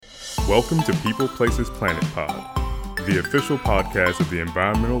Welcome to People, Places, Planet Pod, the official podcast of the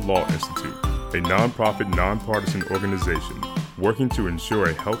Environmental Law Institute, a nonprofit, nonpartisan organization working to ensure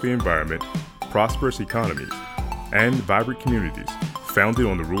a healthy environment, prosperous economies, and vibrant communities founded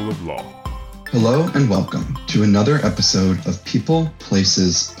on the rule of law. Hello and welcome to another episode of People,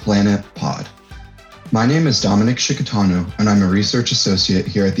 Places, Planet Pod. My name is Dominic Shikatano, and I'm a research associate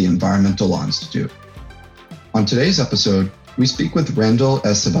here at the Environmental Law Institute. On today's episode, we speak with Randall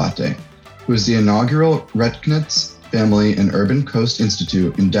S. Abate, who is the inaugural Recknitz Family and Urban Coast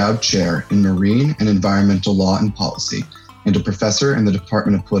Institute Endowed Chair in Marine and Environmental Law and Policy, and a professor in the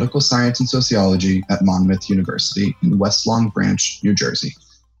Department of Political Science and Sociology at Monmouth University in West Long Branch, New Jersey.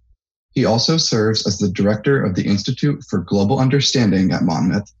 He also serves as the director of the Institute for Global Understanding at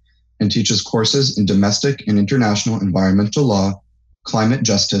Monmouth and teaches courses in domestic and international environmental law, climate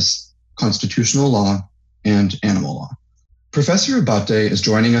justice, constitutional law, and animal law. Professor Abate is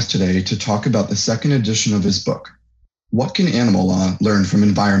joining us today to talk about the second edition of his book, What Can Animal Law Learn from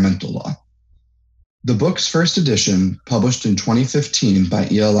Environmental Law? The book's first edition, published in 2015 by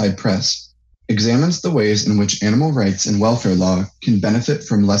ELI Press, examines the ways in which animal rights and welfare law can benefit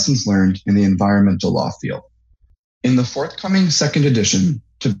from lessons learned in the environmental law field. In the forthcoming second edition,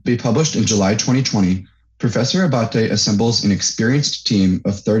 to be published in July 2020, Professor Abate assembles an experienced team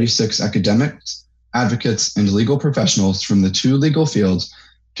of 36 academics, advocates, and legal professionals from the two legal fields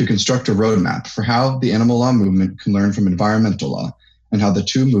to construct a roadmap for how the animal law movement can learn from environmental law and how the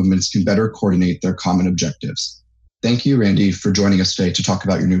two movements can better coordinate their common objectives. Thank you, Randy, for joining us today to talk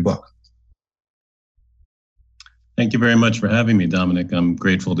about your new book. Thank you very much for having me, Dominic. I'm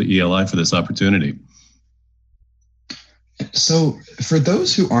grateful to ELI for this opportunity. So, for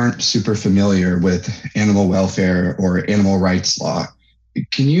those who aren't super familiar with animal welfare or animal rights law,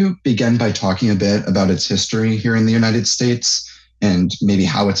 can you begin by talking a bit about its history here in the United States and maybe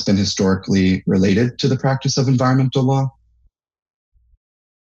how it's been historically related to the practice of environmental law?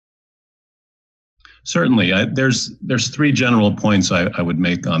 Certainly. There's three general points I would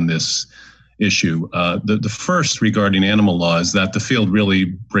make on this issue. The first regarding animal law is that the field really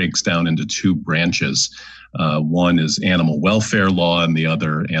breaks down into two branches. One is animal welfare law and the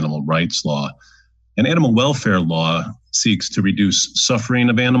other animal rights law. And animal welfare law seeks to reduce suffering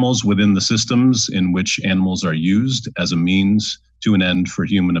of animals within the systems in which animals are used as a means to an end for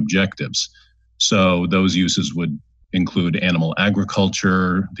human objectives. So those uses would include animal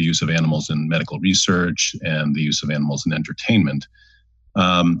agriculture, the use of animals in medical research, and the use of animals in entertainment.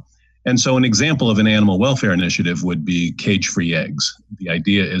 And so an example of an animal welfare initiative would be cage-free eggs. The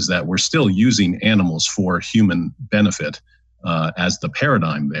idea is that we're still using animals for human benefit as the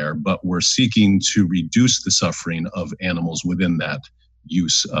paradigm there, but we're seeking to reduce the suffering of animals within that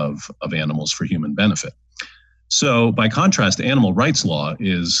use of animals for human benefit. So by contrast, animal rights law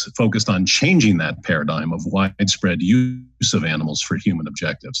is focused on changing that paradigm of widespread use of animals for human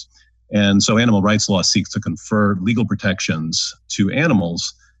objectives. And so animal rights law seeks to confer legal protections to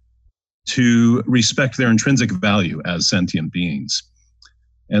animals to respect their intrinsic value as sentient beings.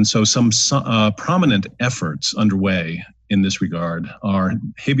 And so some prominent efforts underway in this regard are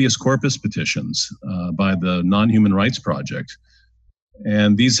habeas corpus petitions by the Non-Human Rights Project.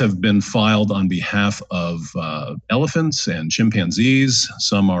 And these have been filed on behalf of elephants and chimpanzees.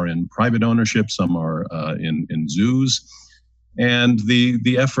 Some are in private ownership, some are in zoos. And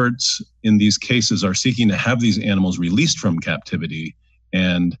the efforts in these cases are seeking to have these animals released from captivity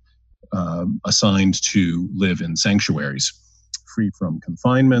and assigned to live in sanctuaries, free from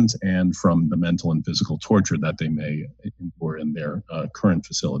confinement and from the mental and physical torture that they may endure in their current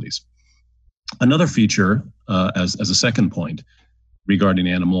facilities. Another feature, as a second point regarding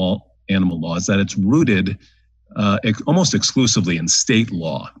animal law, is that it's rooted almost exclusively in state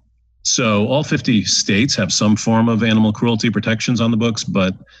law. So all 50 states have some form of animal cruelty protections on the books,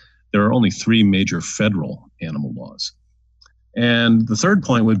 but there are only 3 major federal animal laws. And the third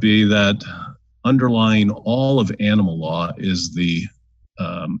point would be that underlying all of animal law is the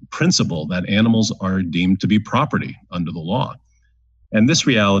principle that animals are deemed to be property under the law. And this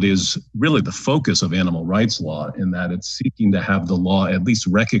reality is really the focus of animal rights law, in that it's seeking to have the law at least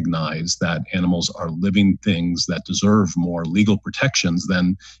recognize that animals are living things that deserve more legal protections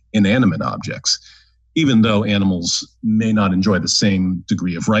than inanimate objects. Even though animals may not enjoy the same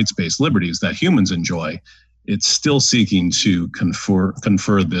degree of rights-based liberties that humans enjoy, it's still seeking to confer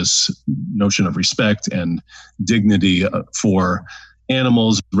this notion of respect and dignity for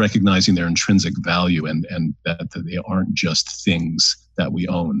animals, recognizing their intrinsic value and that they aren't just things that we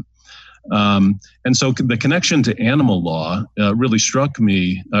own. And so the connection to animal law really struck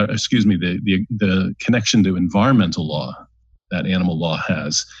me, the connection to environmental law that animal law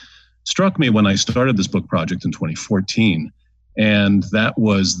has struck me when I started this book project in 2014. And that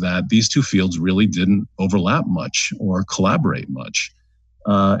was that these two fields really didn't overlap much or collaborate much.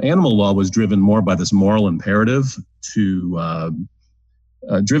 Animal law was driven more by this moral imperative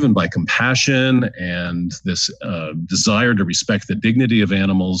driven by compassion and this desire to respect the dignity of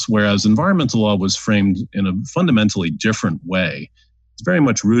animals, whereas environmental law was framed in a fundamentally different way. It's very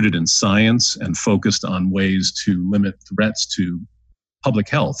much rooted in science and focused on ways to limit threats to public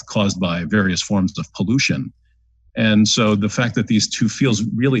health caused by various forms of pollution. And so the fact that these two fields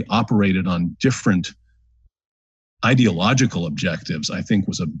really operated on different ideological objectives, I think,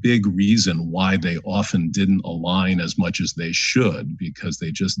 was a big reason why they often didn't align as much as they should, because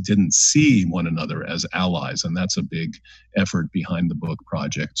they just didn't see one another as allies. And that's a big effort behind the book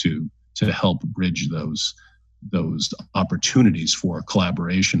project to help bridge those opportunities for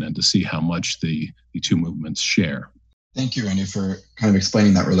collaboration and to see how much the two movements share. Thank you, Randy, for kind of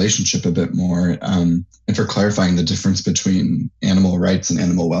explaining that relationship a bit more, and for clarifying the difference between animal rights and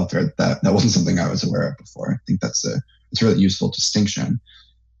animal welfare. That wasn't something I was aware of before. I think that's a really useful distinction.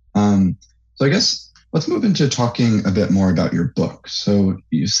 So I guess let's move into talking a bit more about your book. So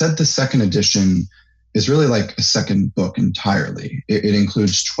you said the second edition is really like a second book entirely. It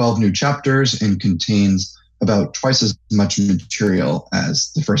includes 12 new chapters and contains about twice as much material as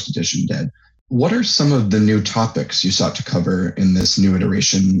the first edition did. What are some of the new topics you sought to cover in this new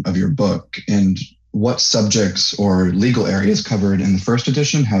iteration of your book, and what subjects or legal areas covered in the first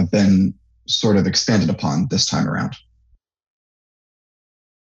edition have been sort of expanded upon this time around?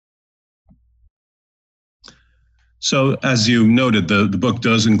 So as you noted, the book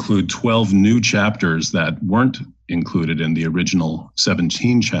does include 12 new chapters that weren't included in the original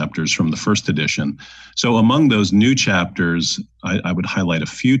 17 chapters from the first edition. So among those new chapters, I would highlight a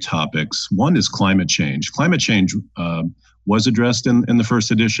few topics. One is climate change. Climate change was addressed in the first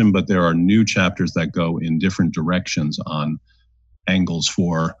edition, but there are new chapters that go in different directions on angles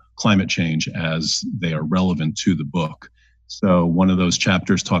for climate change as they are relevant to the book. So one of those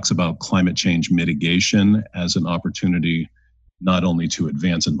chapters talks about climate change mitigation as an opportunity not only to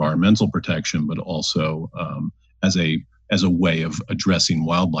advance environmental protection, but also as a way of addressing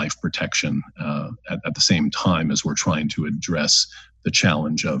wildlife protection at the same time as we're trying to address the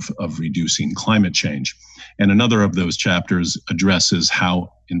challenge of reducing climate change. And another of those chapters addresses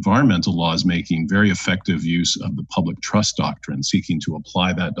how environmental law is making very effective use of the public trust doctrine, seeking to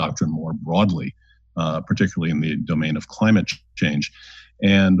apply that doctrine more broadly, particularly in the domain of climate change.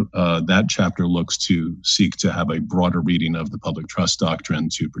 And that chapter looks to seek to have a broader reading of the public trust doctrine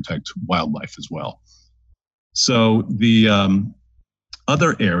to protect wildlife as well. So the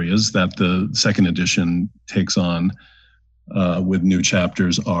other areas that the second edition takes on with new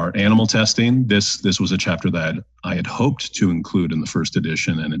chapters are animal testing. This was a chapter that I had hoped to include in the first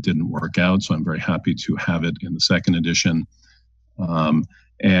edition, and it didn't work out. So I'm very happy to have it in the second edition.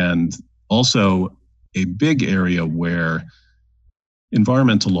 And also a big area where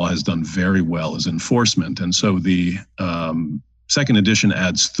environmental law has done very well is enforcement. And so the second edition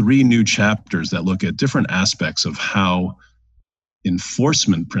adds 3 new chapters that look at different aspects of how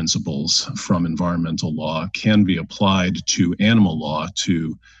enforcement principles from environmental law can be applied to animal law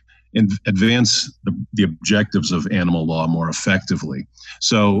to advance the objectives of animal law more effectively.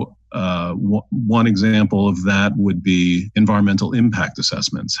 So one example of that would be environmental impact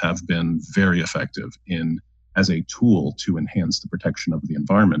assessments have been very effective as a tool to enhance the protection of the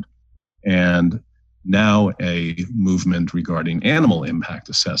environment. And now a movement regarding animal impact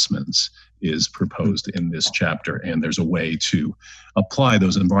assessments is proposed in this chapter, and there's a way to apply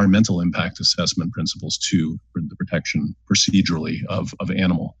those environmental impact assessment principles to the protection procedurally of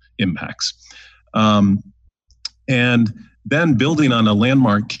animal impacts. And then building on a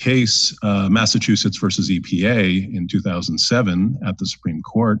landmark case, Massachusetts versus EPA in 2007 at the Supreme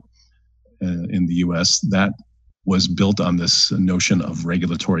Court in the US, that was built on this notion of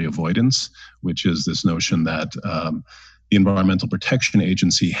regulatory avoidance, which is this notion that the Environmental Protection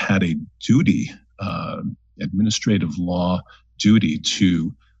Agency had a duty, administrative law duty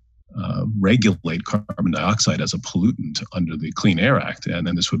to regulate carbon dioxide as a pollutant under the Clean Air Act. And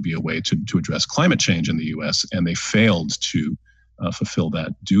then this would be a way to address climate change in the US, and they failed to fulfill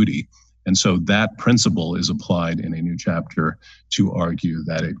that duty. And so that principle is applied in a new chapter to argue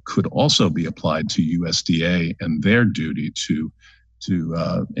that it could also be applied to USDA and their duty to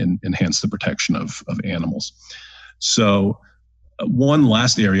enhance the protection of animals. So one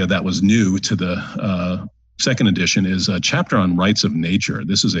last area that was new to the second edition is a chapter on rights of nature.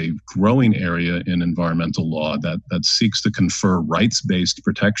 This is a growing area in environmental law that seeks to confer rights-based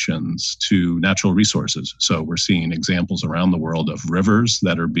protections to natural resources. So we're seeing examples around the world of rivers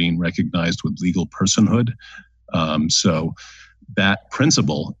that are being recognized with legal personhood. So that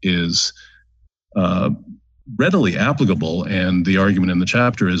principle is readily applicable, and the argument in the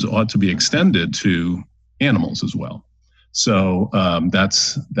chapter is ought to be extended to animals as well. So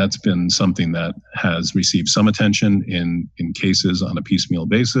that's been something that has received some attention in cases on a piecemeal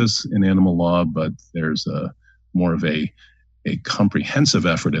basis in animal law, but there's more of a comprehensive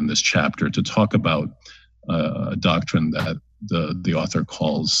effort in this chapter to talk about a doctrine that the author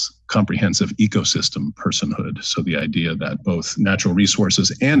calls comprehensive ecosystem personhood. So the idea that both natural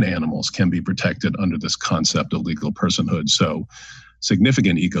resources and animals can be protected under this concept of legal personhood. So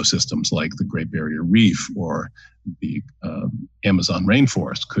significant ecosystems like the Great Barrier Reef or the Amazon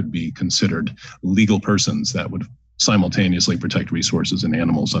rainforest could be considered legal persons that would simultaneously protect resources and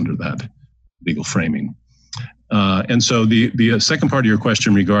animals under that legal framing. And so the second part of your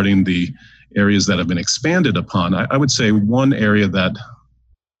question regarding the areas that have been expanded upon, I would say one area that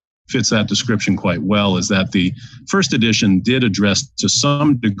fits that description quite well is that the first edition did address to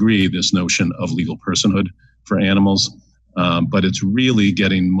some degree this notion of legal personhood for animals. But it's really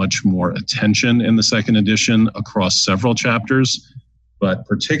getting much more attention in the second edition across several chapters, but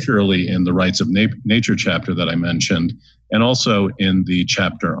particularly in the rights of nature chapter that I mentioned, and also in the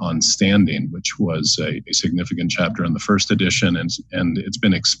chapter on standing, which was a significant chapter in the first edition, and it's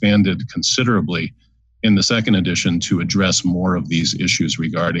been expanded considerably in the second edition to address more of these issues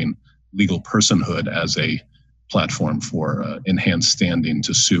regarding legal personhood as a platform for enhanced standing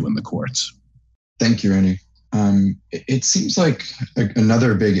to sue in the courts. Thank you, Randy. It seems like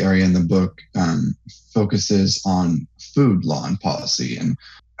another big area in the book focuses on food law and policy. And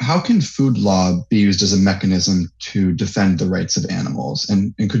how can food law be used as a mechanism to defend the rights of animals?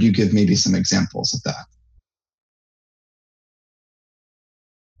 And could you give maybe some examples of that?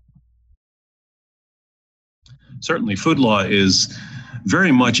 Certainly, food law is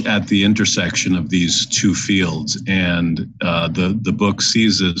very much at the intersection of these two fields. And the book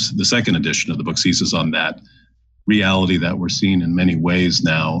seizes, the second edition of the book seizes on that reality that we're seeing in many ways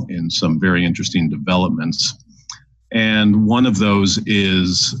now in some very interesting developments. And one of those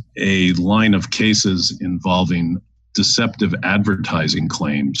is a line of cases involving deceptive advertising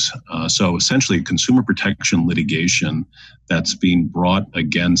claims. So essentially consumer protection litigation that's being brought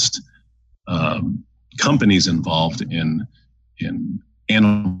against companies involved in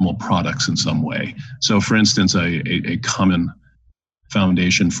animal products in some way. So for instance, a common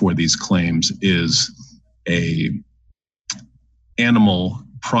foundation for these claims is a animal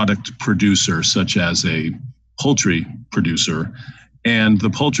product producer, such as a poultry producer, and the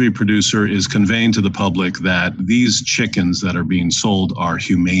poultry producer is conveying to the public that these chickens that are being sold are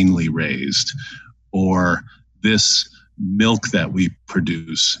humanely raised, or this milk that we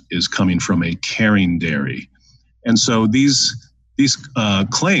produce is coming from a caring dairy. And so these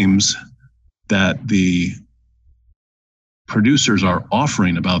claims that the producers are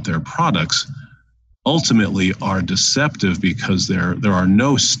offering about their products ultimately are deceptive because there are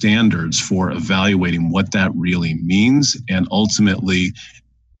no standards for evaluating what that really means, and ultimately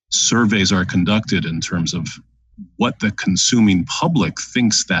surveys are conducted in terms of what the consuming public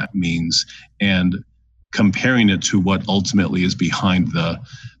thinks that means and comparing it to what ultimately is behind the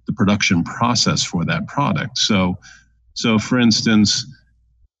production process for that product. So for instance,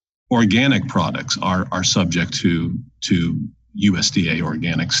 organic products are subject to USDA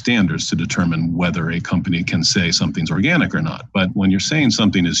organic standards to determine whether a company can say something's organic or not. But when you're saying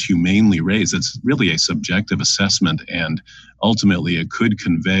something is humanely raised, it's really a subjective assessment, and ultimately it could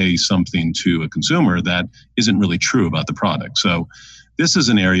convey something to a consumer that isn't really true about the product. So this is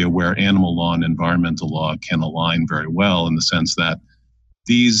an area where animal law and environmental law can align very well, in the sense that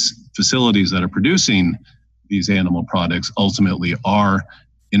these facilities that are producing these animal products ultimately are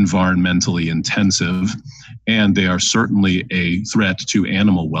environmentally intensive, and they are certainly a threat to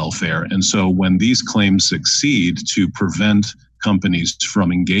animal welfare. And so when these claims succeed to prevent companies from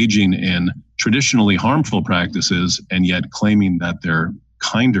engaging in traditionally harmful practices and yet claiming that they're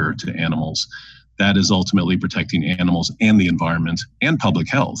kinder to animals, that is ultimately protecting animals and the environment and public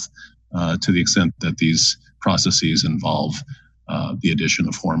health, to the extent that these processes involve the addition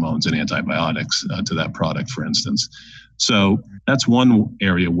of hormones and antibiotics to that product, for instance. So that's one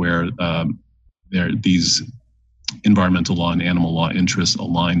area where these environmental law and animal law interests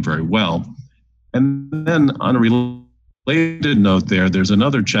align very well. And then on a related note there's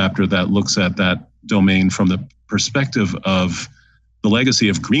another chapter that looks at that domain from the perspective of the legacy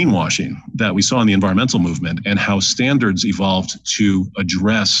of greenwashing that we saw in the environmental movement and how standards evolved to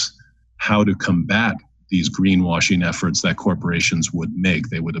address how to combat these greenwashing efforts that corporations would make.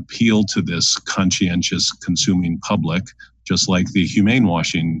 They would appeal to this conscientious consuming public, just like the humane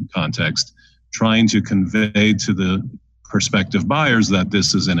washing context, trying to convey to the prospective buyers that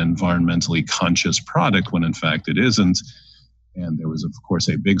this is an environmentally conscious product when in fact it isn't. And there was, of course,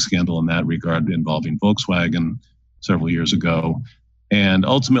 a big scandal in that regard involving Volkswagen several years ago. And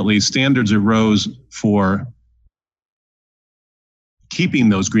ultimately, standards arose for keeping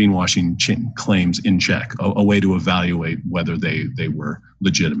those greenwashing claims in check, a way to evaluate whether they were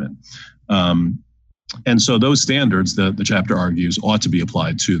legitimate. And so those standards, the chapter argues, ought to be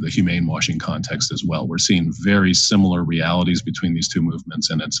applied to the humane washing context as well. We're seeing very similar realities between these two movements,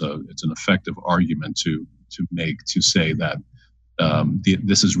 and it's an effective argument to make to say that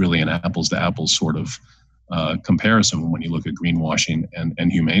this is really an apples to apples sort of comparison when you look at greenwashing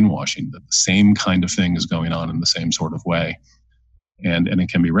and humane washing, that the same kind of thing is going on in the same sort of way, and it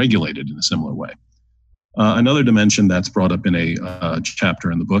can be regulated in a similar way. Another dimension that's brought up in a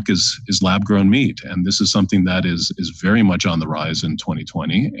chapter in the book is lab-grown meat, and this is something that is very much on the rise in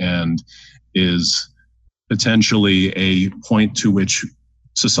 2020 and is potentially a point to which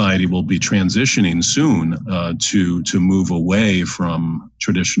society will be transitioning soon to move away from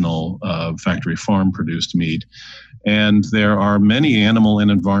traditional factory farm produced meat. And there are many animal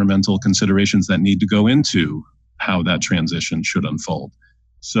and environmental considerations that need to go into how that transition should unfold.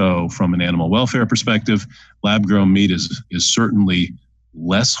 So from an animal welfare perspective, lab-grown meat is certainly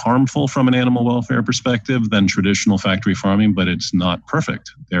less harmful from an animal welfare perspective than traditional factory farming, but it's not perfect.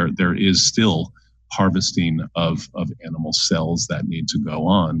 There is still harvesting of animal cells that need to go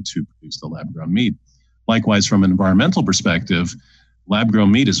on to produce the lab-grown meat. Likewise, from an environmental perspective,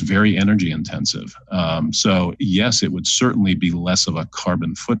 lab-grown meat is very energy intensive. So yes, it would certainly be less of a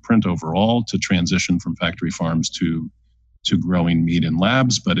carbon footprint overall to transition from factory farms to growing meat in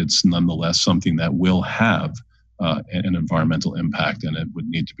labs, but it's nonetheless something that will have an environmental impact, and it would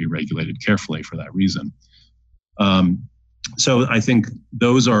need to be regulated carefully for that reason. So I think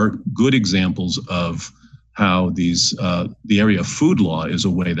those are good examples of how the area of food law is a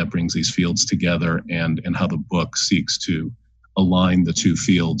way that brings these fields together, and how the book seeks to align the two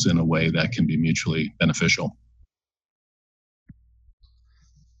fields in a way that can be mutually beneficial.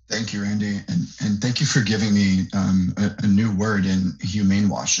 Thank you, Randy, and thank you for giving me a new word in humane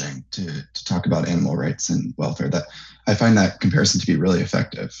washing to talk about animal rights and welfare. That I find that comparison to be really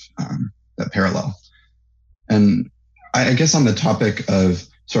effective, that parallel. And I guess on the topic of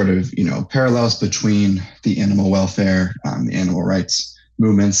sort of, parallels between the animal welfare, the animal rights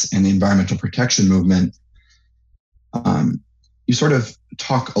movements, and the environmental protection movement, you sort of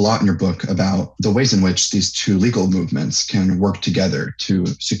talk a lot in your book about the ways in which these two legal movements can work together to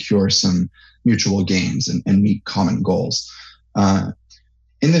secure some mutual gains and meet common goals.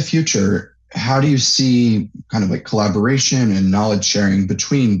 In the future, how do you see kind of like collaboration and knowledge sharing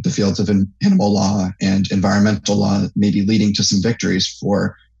between the fields of animal law and environmental law, maybe leading to some victories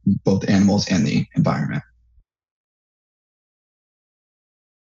for both animals and the environment?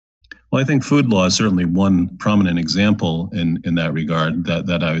 Well, I think food law is certainly one prominent example in that regard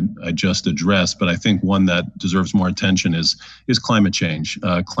that I just addressed, but I think one that deserves more attention is climate change.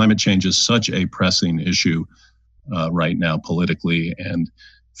 Climate change is such a pressing issue right now politically and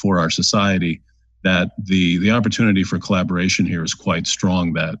for our society that the opportunity for collaboration here is quite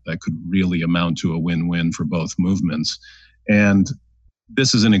strong, that could really amount to a win-win for both movements. And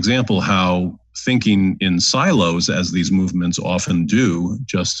this is an example how thinking in silos, as these movements often do,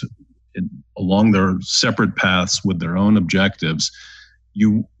 just along their separate paths with their own objectives,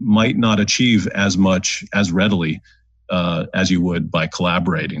 you might not achieve as much as readily as you would by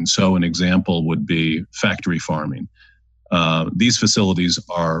collaborating. So an example would be factory farming. These facilities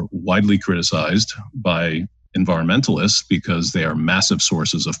are widely criticized by environmentalists because they are massive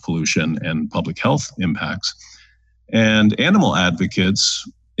sources of pollution and public health impacts. And animal advocates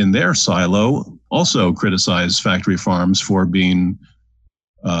in their silo also criticize factory farms for being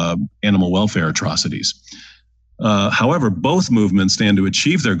animal welfare atrocities. However, both movements stand to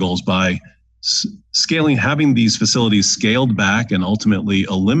achieve their goals by having these facilities scaled back and ultimately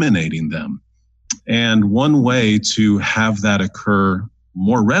eliminating them. And one way to have that occur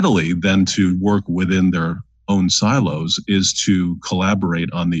more readily than to work within their own silos is to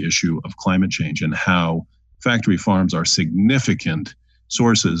collaborate on the issue of climate change and how factory farms are significant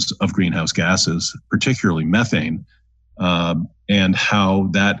sources of greenhouse gases, particularly methane, and how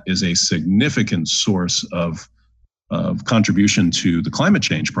that is a significant source of contribution to the climate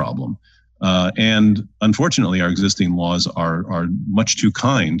change problem. And unfortunately, our existing laws are much too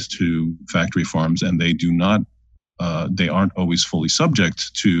kind to factory farms, and they aren't always fully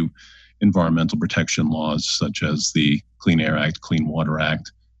subject to environmental protection laws such as the Clean Air Act, Clean Water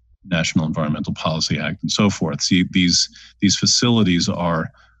Act, National Environmental Policy Act, and so forth. See, these facilities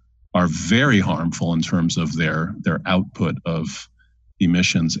are very harmful in terms of their output of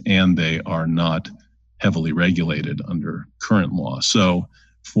emissions, and they are not heavily regulated under current law. So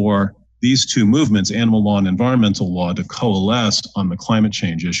for these two movements, animal law and environmental law, to coalesce on the climate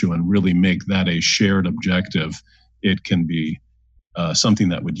change issue and really make that a shared objective, it can be something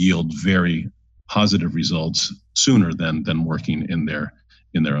that would yield very positive results sooner than working in their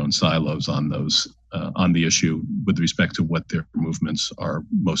own silos on those on the issue with respect to what their movements are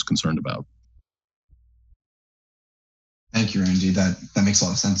most concerned about. Thank you, Randy. That makes a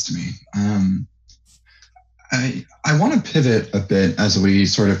lot of sense to me. I want to pivot a bit as we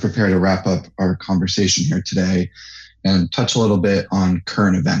sort of prepare to wrap up our conversation here today and touch a little bit on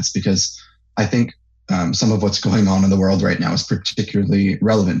current events, because I think some of what's going on in the world right now is particularly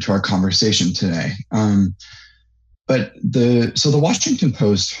relevant to our conversation today. But the Washington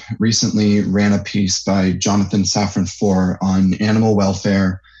Post recently ran a piece by Jonathan Safran Foer on animal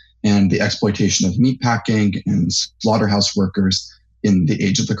welfare and the exploitation of meatpacking and slaughterhouse workers in the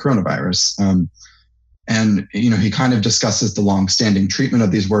age of the coronavirus. And he kind of discusses the long-standing treatment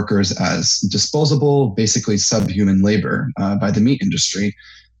of these workers as disposable, basically subhuman labor by the meat industry,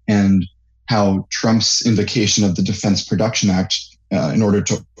 and how Trump's invocation of the Defense Production Act in order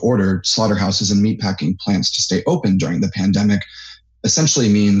to order slaughterhouses and meatpacking plants to stay open during the pandemic essentially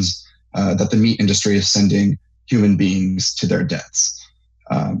means that the meat industry is sending human beings to their deaths.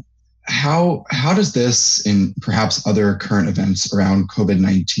 How does this, and perhaps other current events around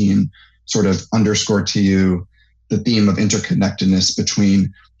COVID-19, sort of underscore to you the theme of interconnectedness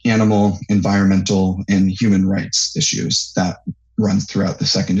between animal, environmental, and human rights issues that runs throughout the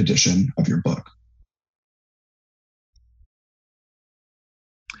second edition of your book?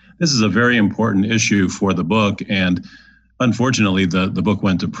 This is a very important issue for the book, and unfortunately, the book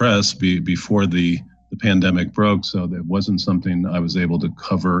went to press before the pandemic broke, so that wasn't something I was able to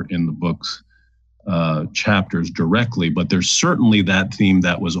cover in the book's chapters directly, but there's certainly that theme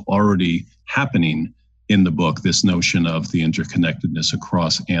that was already happening in the book, this notion of the interconnectedness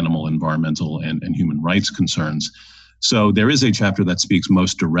across animal, environmental, and human rights concerns. So there is a chapter that speaks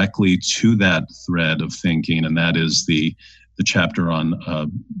most directly to that thread of thinking, and that is the chapter on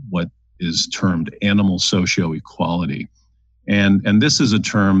what is termed animal socio-equality. And this is a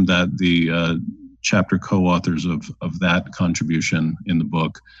term that the chapter co-authors of that contribution in the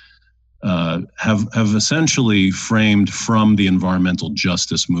book have essentially framed from the environmental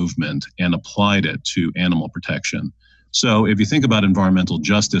justice movement and applied it to animal protection. So if you think about environmental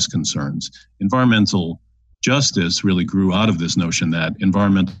justice concerns, environmental justice really grew out of this notion that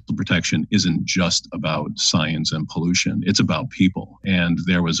environmental protection isn't just about science and pollution, it's about people. And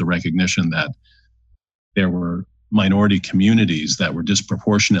there was a recognition that there were minority communities that were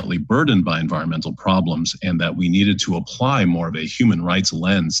disproportionately burdened by environmental problems, and that we needed to apply more of a human rights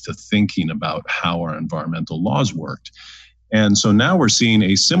lens to thinking about how our environmental laws worked. And so now we're seeing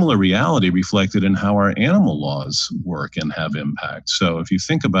a similar reality reflected in how our animal laws work and have impact. So if you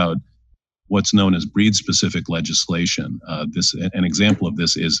think about what's known as breed-specific legislation, an example of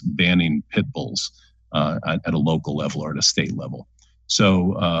this is banning pit bulls at a local level or at a state level.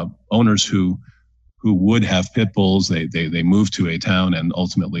 So owners who would have pit bulls, they move to a town, and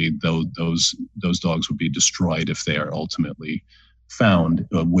ultimately those dogs would be destroyed if they are ultimately found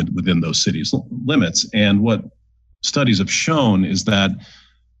within those cities' limits. And what studies have shown is that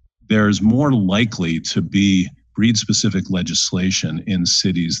there's more likely to be breed-specific legislation in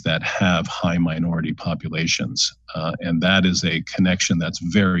cities that have high minority populations. And that is a connection that's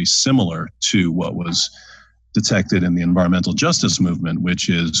very similar to what was detected in the environmental justice movement, which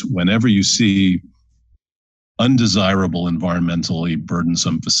is whenever you see undesirable environmentally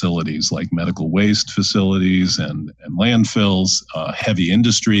burdensome facilities like medical waste facilities and landfills, heavy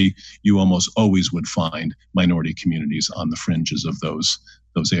industry, you almost always would find minority communities on the fringes of those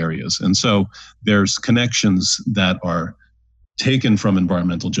areas. And so there's connections that are taken from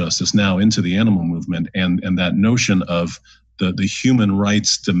environmental justice now into the animal movement, and that notion of the human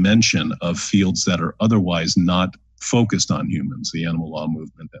rights dimension of fields that are otherwise not focused on humans, the animal law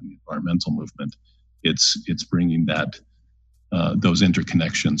movement and the environmental movement. It's bringing that those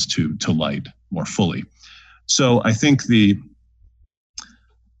interconnections to light more fully. So I think the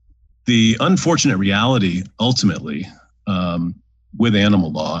unfortunate reality ultimately with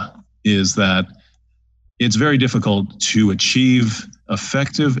animal law is that it's very difficult to achieve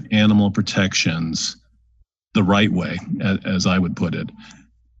effective animal protections the right way, as I would put it,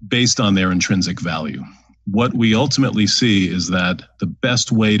 based on their intrinsic value. What we ultimately see is that the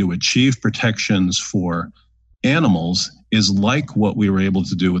best way to achieve protections for animals is like what we were able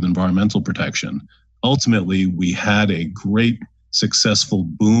to do with environmental protection. Ultimately, we had a great successful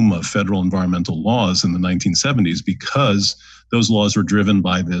boom of federal environmental laws in the 1970s because those laws were driven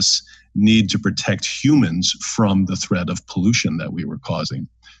by this need to protect humans from the threat of pollution that we were causing.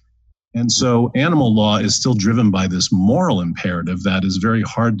 And so animal law is still driven by this moral imperative that is very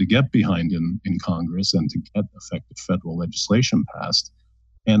hard to get behind in Congress and to get effective federal legislation passed.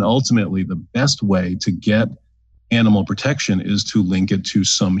 And ultimately, the best way to get animal protection is to link it to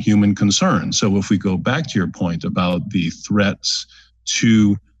some human concern. So if we go back to your point about the threats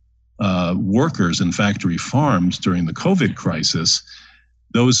to workers in factory farms during the COVID crisis,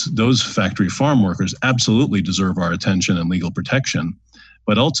 those factory farm workers absolutely deserve our attention and legal protection.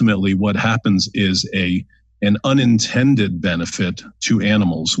 But ultimately, what happens is an unintended benefit to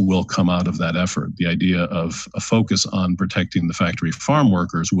animals will come out of that effort. The idea of a focus on protecting the factory farm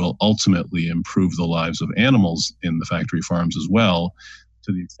workers will ultimately improve the lives of animals in the factory farms as well.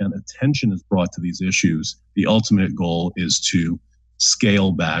 To the extent attention is brought to these issues, the ultimate goal is to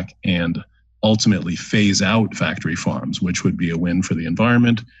scale back and ultimately phase out factory farms, which would be a win for the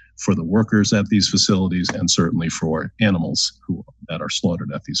environment, for the workers at these facilities, and certainly for animals that are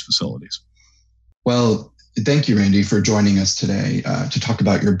slaughtered at these facilities. Well, thank you, Randy, for joining us today to talk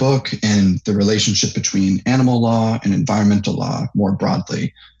about your book and the relationship between animal law and environmental law more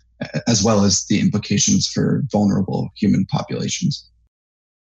broadly, as well as the implications for vulnerable human populations.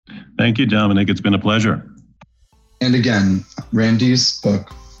 Thank you, Dominic. It's been a pleasure. And again, Randy's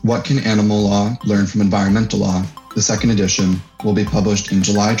book, What Can Animal Law Learn from Environmental Law? The second edition will be published in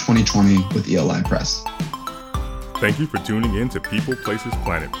July 2020 with ELI Press. Thank you for tuning in to People, Places,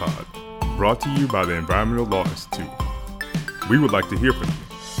 Planet Pod, brought to you by the Environmental Law Institute. We would like to hear from you,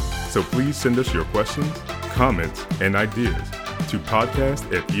 so please send us your questions, comments, and ideas to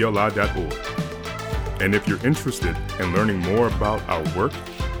podcast@eli.org. And if you're interested in learning more about our work,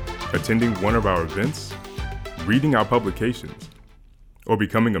 attending one of our events, reading our publications, or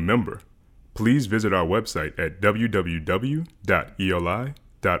becoming a member, please visit our website at www.eli.org.